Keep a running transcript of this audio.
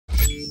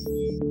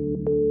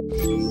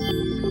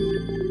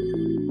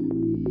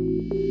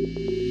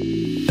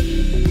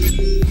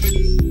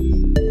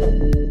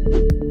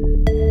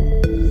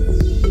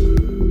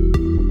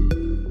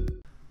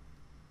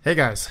Hey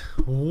guys,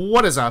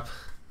 what is up?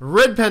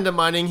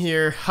 RedPandaMining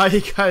here. How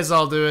you guys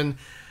all doing?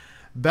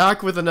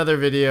 Back with another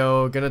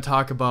video. Gonna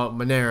talk about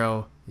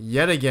Monero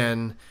yet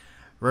again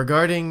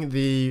regarding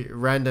the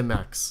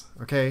RandomX.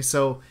 Okay,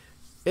 so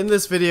in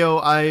this video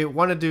I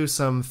want to do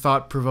some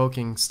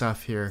thought-provoking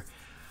stuff here.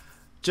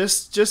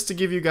 Just to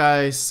give you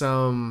guys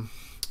a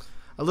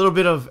little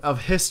bit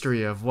of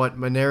history of what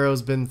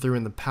Monero's been through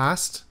in the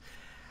past,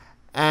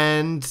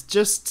 and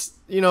just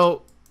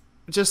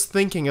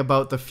thinking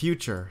about the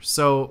future.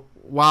 So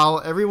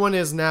while everyone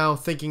is now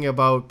thinking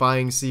about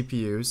buying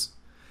CPUs,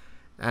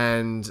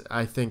 and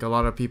I think a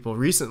lot of people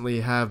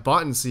recently have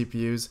bought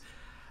CPUs,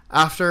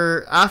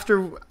 after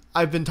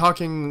I've been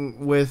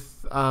talking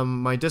with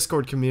my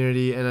Discord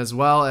community, and as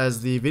well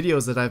as the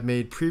videos that I've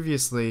made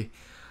previously,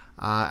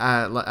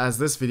 as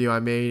this video I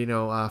made,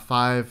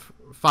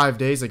 5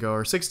 days ago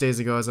or 6 days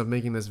ago, as I'm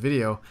making this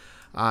video,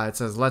 it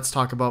says let's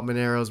talk about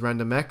Monero's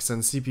RandomX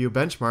and CPU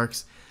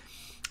benchmarks.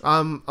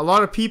 A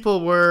lot of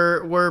people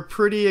were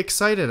pretty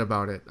excited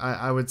about it.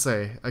 I would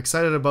say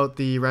excited about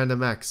the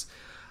RandomX,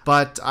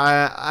 but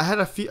I had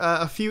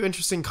a few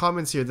interesting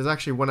comments here. There's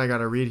actually one I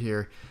gotta read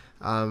here,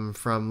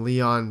 from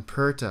Leon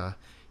Perta.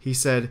 He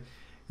said,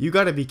 "You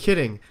gotta be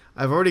kidding!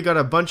 I've already got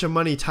a bunch of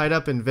money tied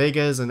up in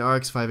Vegas and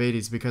RX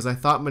 580s because I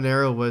thought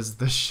Monero was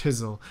the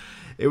shizzle.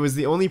 It was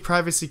the only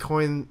privacy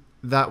coin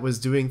that was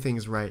doing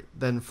things right.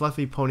 Then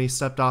Fluffy Pony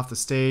stepped off the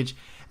stage,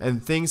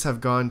 and things have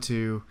gone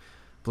to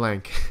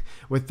blank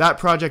with that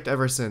project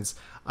ever since.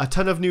 A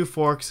ton of new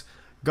forks.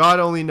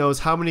 God only knows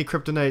how many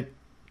kryptonite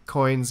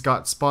coins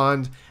got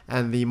spawned,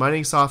 and the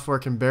mining software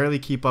can barely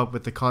keep up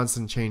with the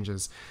constant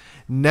changes.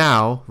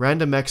 Now,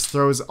 RandomX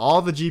throws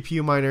all the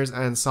GPU miners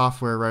and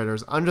software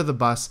writers under the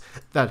bus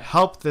that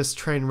helped this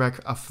train wreck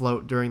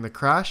afloat during the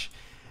crash.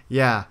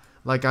 Yeah,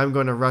 like I'm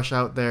going to rush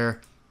out there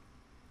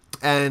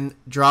and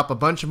drop a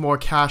bunch of more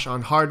cash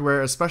on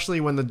hardware, especially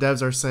when the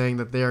devs are saying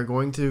that they are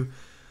going to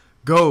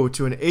go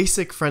to an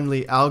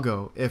ASIC-friendly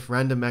algo if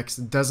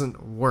RandomX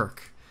doesn't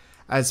work.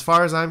 As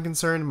far as I'm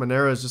concerned,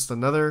 Monero is just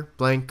another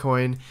blank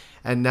coin,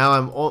 and now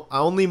I'm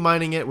only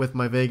mining it with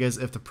my Vegas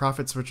if the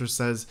profit switcher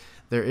says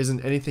there isn't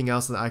anything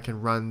else that I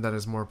can run that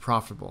is more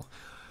profitable,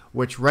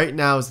 which right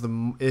now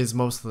is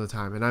most of the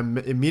time, and I'm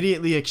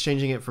immediately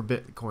exchanging it for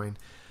Bitcoin.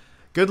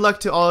 Good luck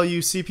to all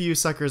you CPU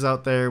suckers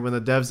out there when the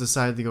devs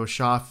decide to go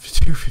SHA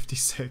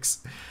 256.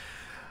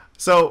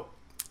 So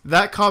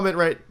that comment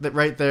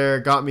right there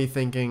got me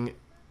thinking,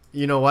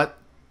 you know what?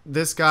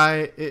 This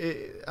guy,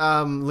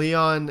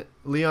 Leon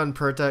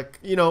Pertek,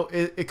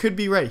 it could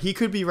be right. He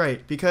could be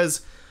right,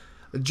 because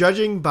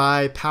judging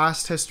by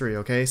past history,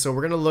 okay, so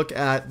we're going to look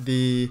at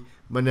the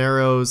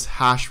Monero's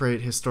hash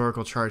rate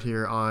historical chart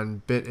here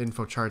on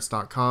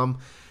bitinfocharts.com.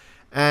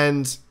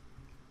 And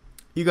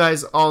you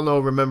guys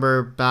all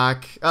remember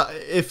back,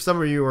 if some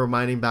of you were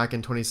mining back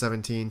in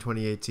 2017,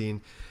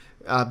 2018,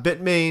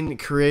 Bitmain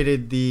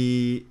created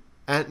the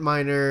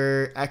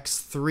Antminer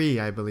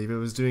X3, I believe. It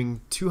was doing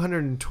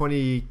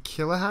 220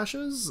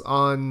 kilohashes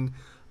on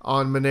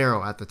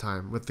Monero at the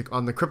time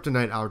on the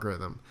kryptonite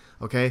algorithm.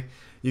 Okay,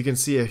 you can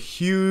see a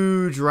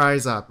huge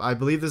rise up. I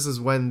believe this is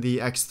when the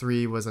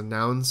X3 was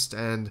announced,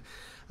 and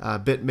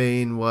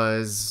Bitmain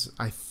was,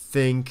 I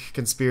think,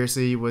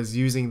 Conspiracy was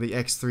using the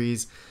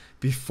X3s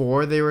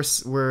before they were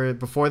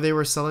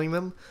selling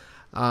them.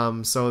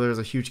 So there's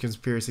a huge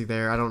conspiracy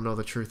there. I don't know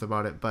the truth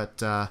about it,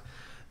 but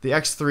the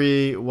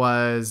X3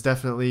 was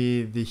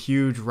definitely the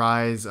huge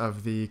rise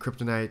of the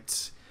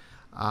kryptonite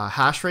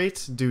hash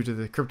rate due to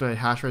the kryptonite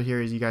hash rate here,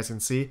 as you guys can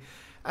see.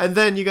 And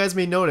then you guys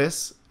may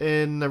notice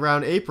in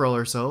around April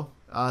or so,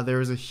 there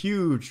was a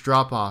huge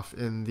drop off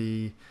in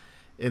the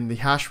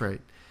hash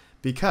rate,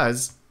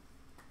 because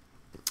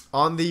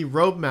on the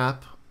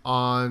roadmap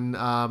on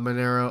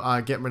Monero,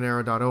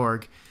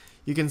 getmonero.org,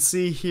 you can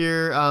see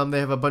here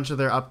they have a bunch of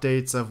their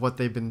updates of what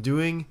they've been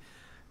doing.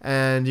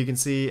 And you can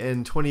see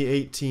in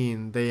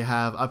 2018 they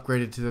have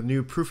upgraded to the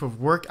new proof of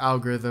work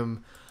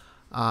algorithm,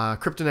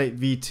 Kryptonite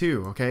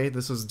v2. Okay,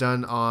 this was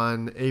done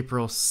on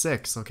April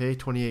 6th, okay,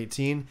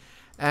 2018.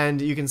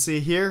 And you can see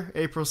here,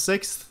 April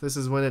 6th, this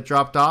is when it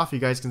dropped off. You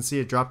guys can see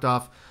it dropped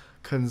off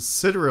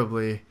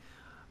considerably.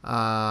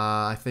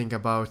 I think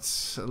it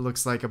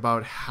looks like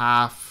about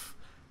half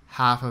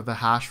of the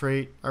hash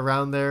rate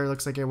around there.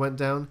 Looks like it went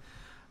down.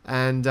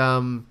 And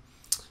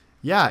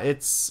yeah,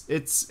 it's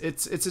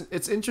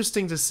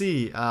interesting to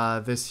see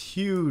this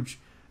huge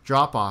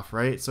drop off,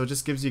 right? So it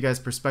just gives you guys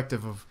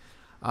perspective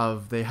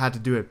of they had to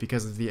do it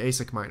because of the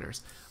ASIC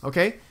miners.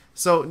 Okay,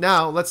 so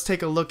now let's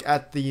take a look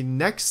at the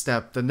next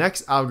step, the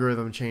next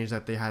algorithm change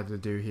that they had to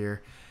do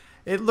here.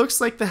 It looks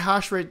like the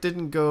hash rate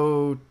didn't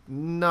go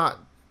not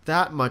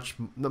that much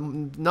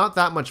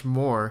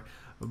more,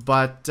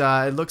 but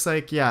it looks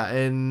like, yeah,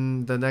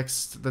 in the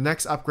next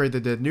upgrade they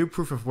did, new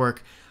proof of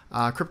work,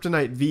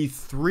 Kryptonite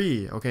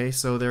v3. Okay,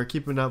 so they're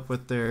keeping up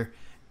with their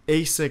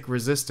ASIC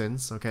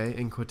resistance, okay,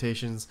 in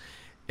quotations,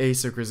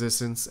 ASIC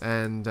resistance,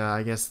 and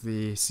I guess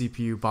the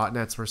CPU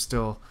botnets were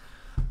still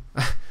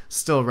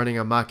running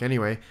amok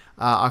anyway.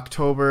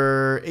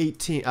 October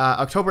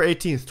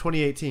 18th,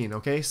 2018.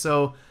 Okay,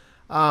 so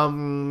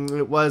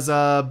It was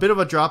a bit of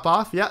a drop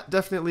off. Yeah,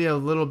 definitely a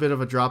little bit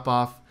of a drop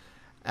off.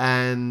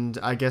 And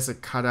I guess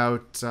it cut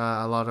out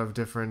a lot of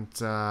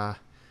different of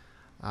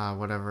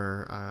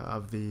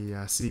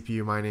the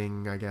CPU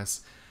mining, I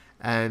guess.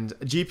 And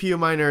GPU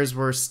miners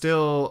were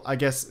still, I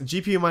guess,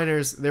 GPU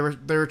miners, they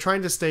were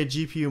trying to stay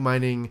GPU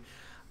mining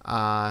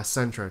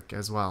centric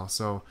as well.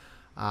 So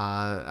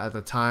at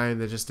the time,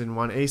 they just didn't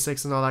want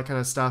ASICs and all that kind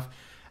of stuff.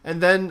 And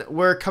then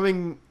we're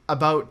coming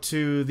about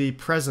to the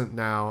present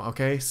now.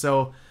 Okay,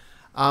 so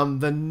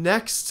the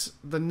next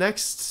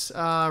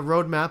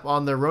roadmap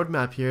on their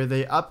roadmap here,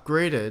 they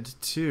upgraded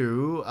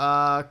to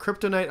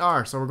Kryptonite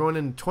R. So we're going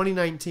in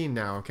 2019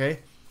 now.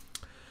 Okay,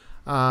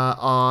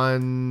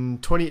 on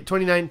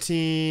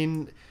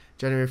 2019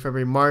 January,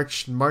 February,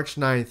 March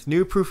 9th,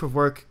 new proof of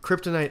work,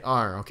 Kryptonite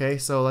R. Okay,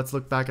 so let's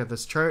look back at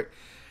this chart,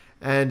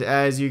 and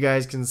as you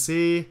guys can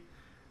see,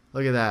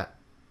 look at that,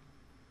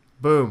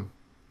 boom.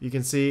 You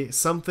can see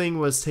something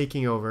was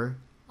taking over.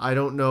 I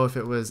don't know if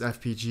it was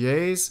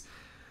FPGAs,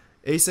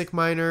 ASIC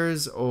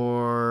miners,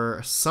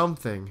 or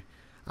something.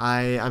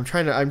 I'm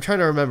trying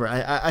to remember.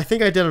 I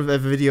think I did a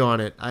video on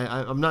it.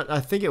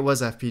 I think it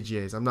was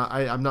FPGAs. I'm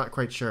not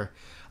quite sure.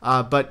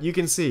 But you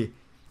can see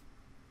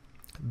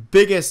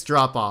biggest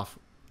drop off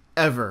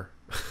ever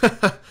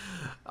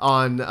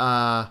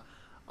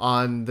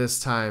on this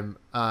time,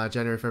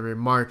 January, February,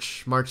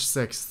 March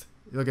 6th.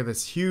 Look at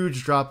this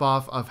huge drop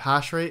off of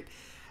hash rate.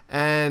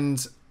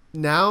 And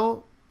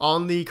now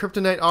on the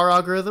Kryptonite R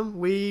algorithm,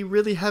 we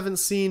really haven't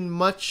seen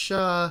much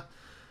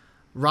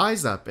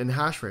rise up in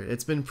hash rate.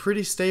 It's been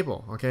pretty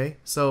stable. Okay,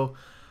 so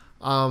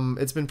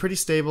it's been pretty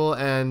stable,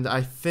 and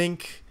I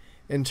think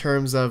in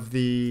terms of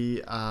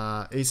the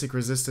ASIC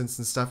resistance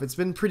and stuff, it's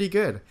been pretty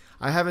good.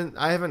 I haven't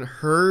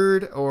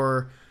heard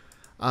or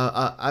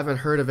I haven't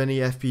heard of any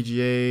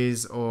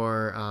FPGAs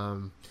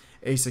or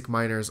ASIC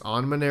miners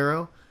on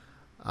Monero.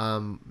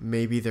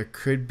 Maybe there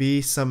could be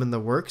some in the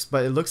works,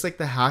 but it looks like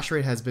the hash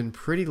rate has been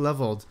pretty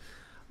leveled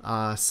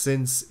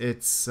since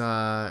its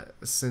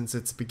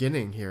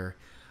beginning here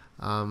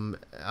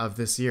of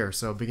this year.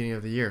 So beginning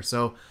of the year.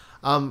 So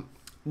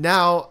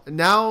now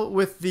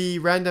with the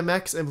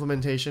RandomX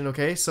implementation,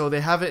 okay, so they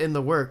have it in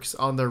the works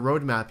on their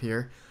roadmap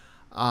here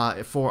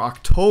for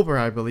October,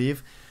 I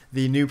believe.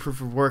 The new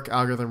proof of work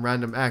algorithm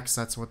RandomX,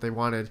 that's what they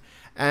wanted.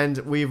 And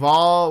we've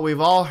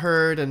all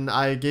heard, and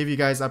I gave you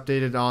guys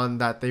updated on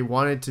that they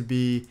wanted to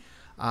be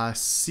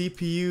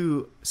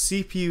CPU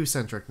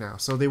centric now.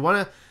 So they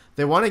want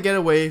to get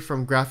away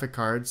from graphic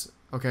cards,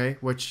 okay?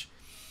 Which,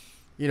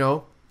 you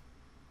know,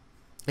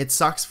 it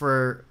sucks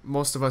for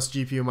most of us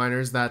GPU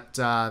miners that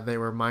they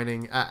were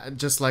mining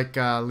just like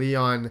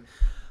Leon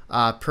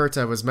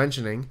Perta was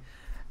mentioning,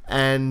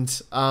 and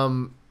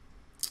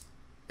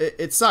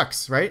it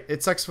sucks, right?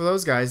 It sucks for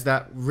those guys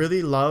that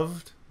really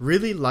liked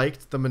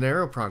the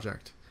Monero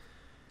project.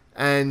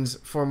 And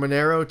for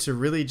Monero to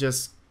really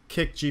just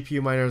kick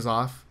GPU miners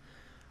off,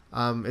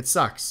 it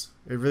sucks.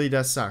 It really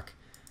does suck.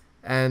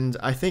 And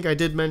I think I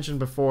did mention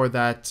before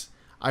that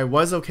I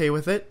was okay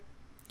with it.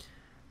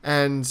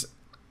 And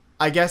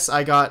I guess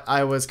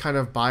I was kind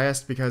of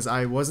biased because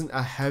I wasn't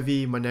a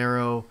heavy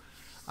Monero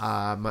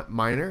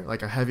miner,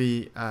 like a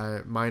heavy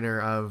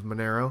miner of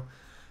Monero.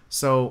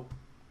 So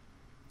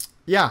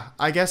yeah,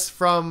 I guess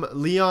from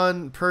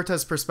Leon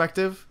Perta's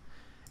perspective,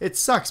 it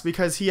sucks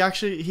because he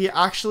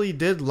actually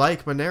did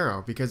like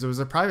Monero because it was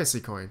a privacy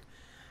coin,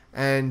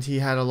 and he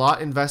had a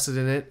lot invested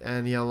in it,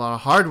 and he had a lot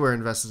of hardware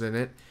invested in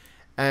it,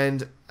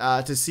 and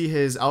to see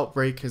his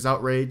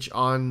outrage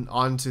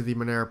onto the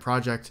Monero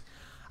project,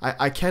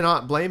 I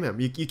cannot blame him.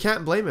 You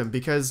can't blame him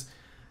because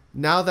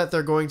now that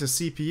they're going to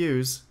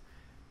CPUs,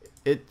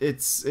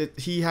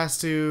 he has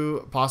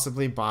to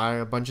possibly buy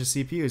a bunch of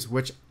CPUs,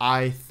 which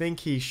I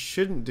think he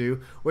shouldn't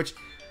do. Which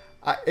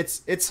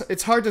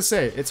it's hard to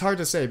say. It's hard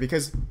to say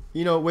because,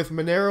 you know, with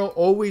Monero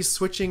always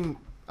switching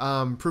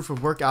proof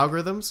of work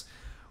algorithms,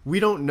 we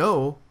don't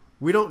know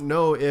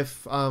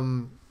if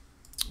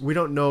we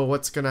don't know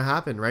what's gonna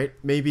happen, right?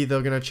 Maybe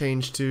they're gonna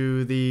change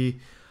to the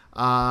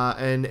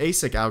an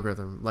ASIC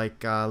algorithm,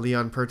 like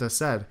Leon Perta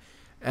said,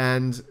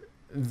 and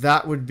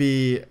that would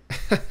be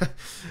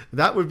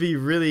that would be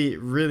really,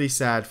 really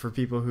sad for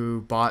people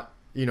who bought,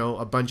 you know,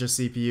 a bunch of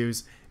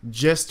CPUs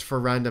just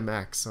for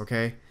RandomX,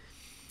 okay?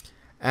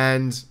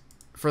 And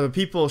for the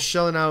people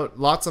shelling out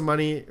lots of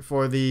money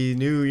for the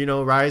new, you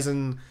know,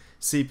 Ryzen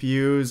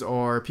CPUs,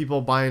 or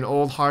people buying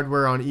old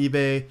hardware on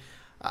eBay,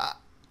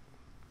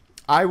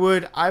 I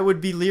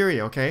would be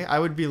leery, okay? I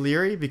would be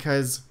leery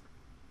because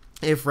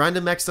if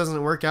RandomX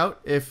doesn't work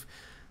out, if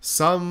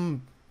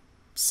something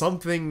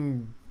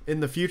in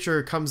the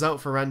future comes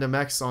out for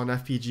RandomX on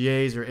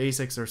FPGAs or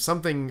ASICs or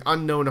something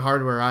unknown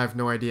hardware, I have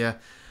no idea.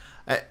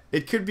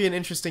 It could be an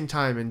interesting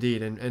time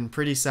indeed, and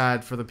pretty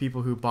sad for the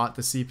people who bought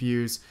the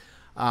CPUs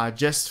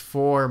just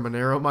for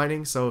Monero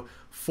mining. So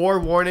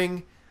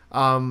forewarning,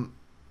 I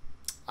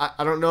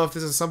don't know if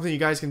this is something you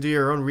guys can do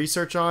your own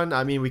research on.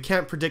 I mean, we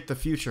can't predict the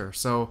future,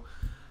 so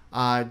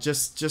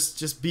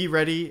just be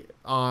ready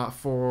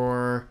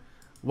for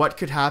what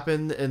could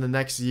happen in the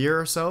next year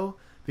or so,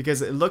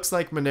 because it looks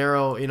like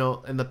Monero, you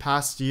know, in the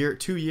past 2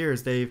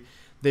 years, they've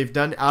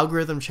done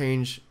algorithm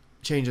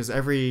changes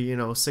every, you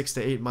know, 6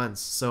 to 8 months.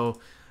 So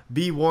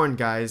be warned,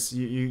 guys.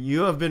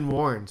 You have been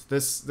warned.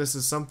 This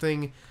is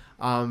something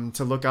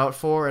to look out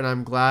for, and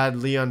I'm glad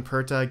Leon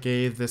Perta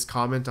gave this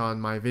comment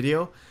on my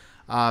video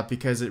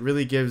because it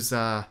really gives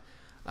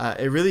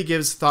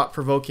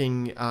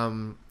thought-provoking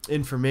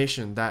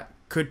information that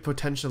could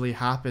potentially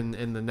happen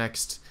in the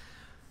next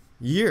 2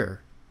 years,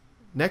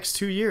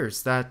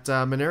 that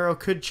Monero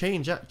could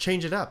change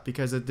it up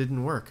because it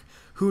didn't work.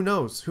 Who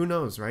knows,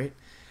 right?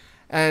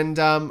 And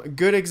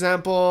good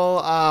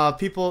example,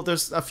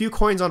 there's a few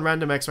coins on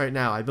RandomX right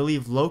now. I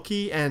believe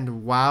Loki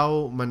and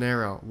Wow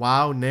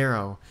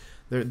Nero.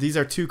 These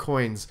are 2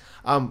 coins.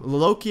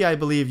 Loki, I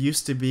believe,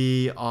 used to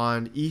be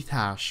on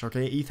ETH-hash,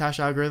 okay, ETH-hash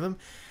algorithm.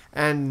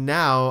 And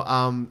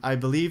now I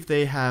believe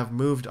they have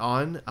moved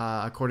on,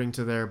 according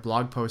to their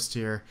blog post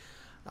here,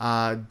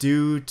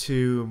 due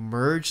to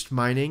merged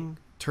mining,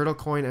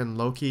 Turtlecoin and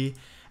Loki,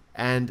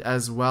 and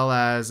as well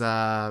as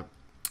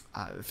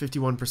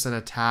 51%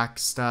 attack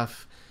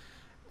stuff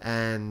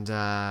and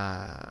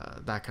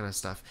that kind of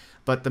stuff.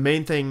 But the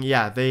main thing,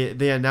 yeah,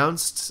 they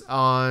announced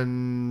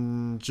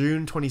on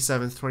June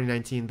 27th,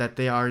 2019 that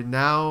they are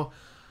now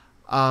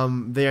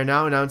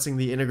announcing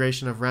the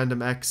integration of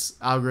RandomX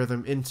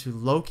algorithm into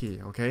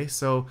Loki. Okay,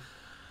 so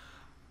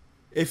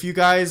if you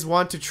guys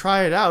want to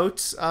try it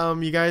out,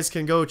 you guys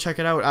can go check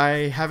it out.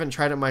 I haven't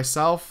tried it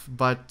myself,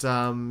 but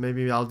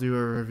maybe I'll do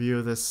a review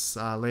of this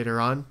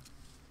later on,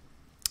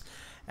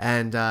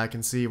 and I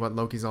can see what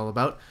Loki's all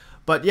about.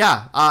 But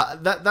yeah,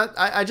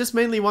 I just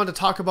mainly want to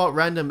talk about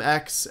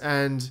RandomX,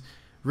 and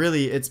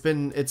really it's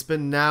been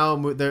now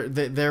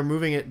they're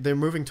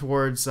moving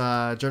towards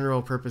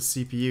general purpose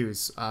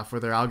CPUs for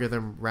their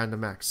algorithm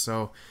RandomX.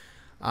 So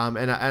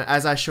and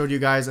as I showed you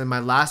guys in my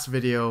last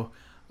video,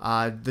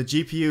 the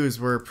GPUs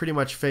were pretty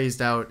much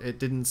phased out. It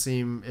didn't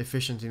seem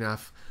efficient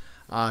enough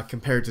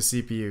compared to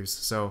CPUs.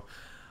 So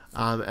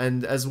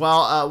and as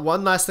well,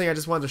 one last thing I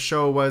just wanted to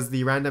show was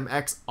the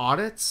RandomX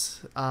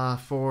audits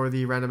for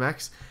the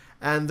RandomX.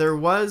 And there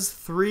was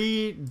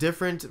 3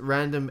 different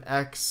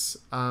RandomX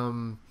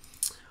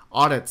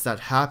audits that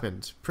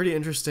happened. Pretty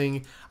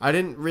interesting. I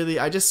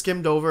just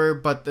skimmed over,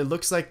 but it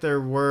looks like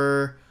there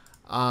were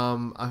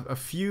a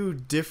few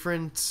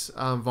different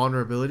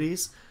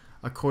vulnerabilities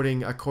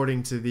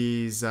according to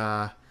these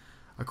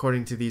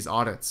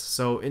audits.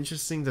 So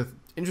interesting to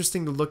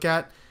look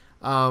at.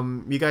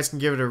 You guys can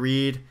give it a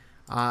read.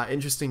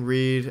 Interesting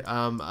read.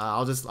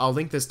 I'll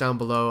link this down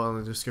below on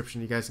the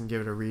description. You guys can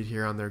give it a read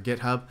here on their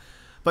GitHub.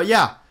 But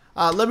yeah,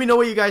 let me know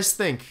what you guys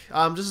think.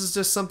 This is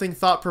just something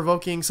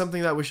thought-provoking,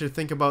 something that we should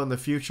think about in the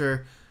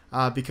future,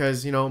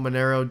 because, you know,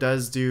 Monero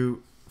does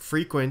do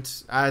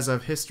frequent, as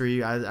of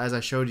history, as I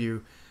showed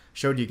you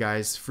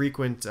guys,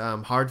 frequent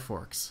hard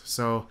forks.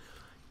 So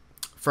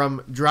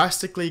from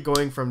drastically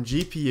going from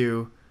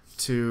GPU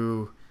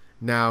to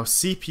now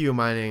CPU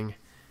mining,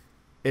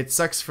 it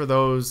sucks for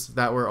those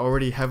that were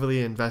already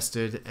heavily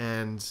invested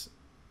and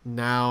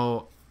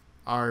now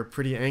are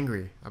pretty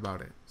angry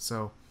about it.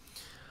 So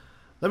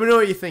let me know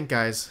what you think,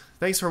 guys.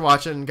 Thanks for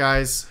watching,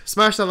 guys.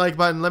 Smash that like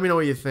button. Let me know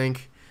what you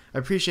think. I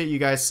appreciate you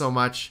guys so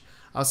much.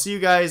 I'll see you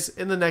guys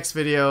in the next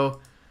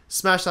video.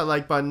 Smash that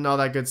like button, all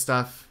that good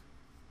stuff.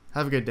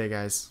 Have a good day,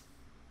 guys.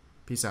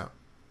 Peace out.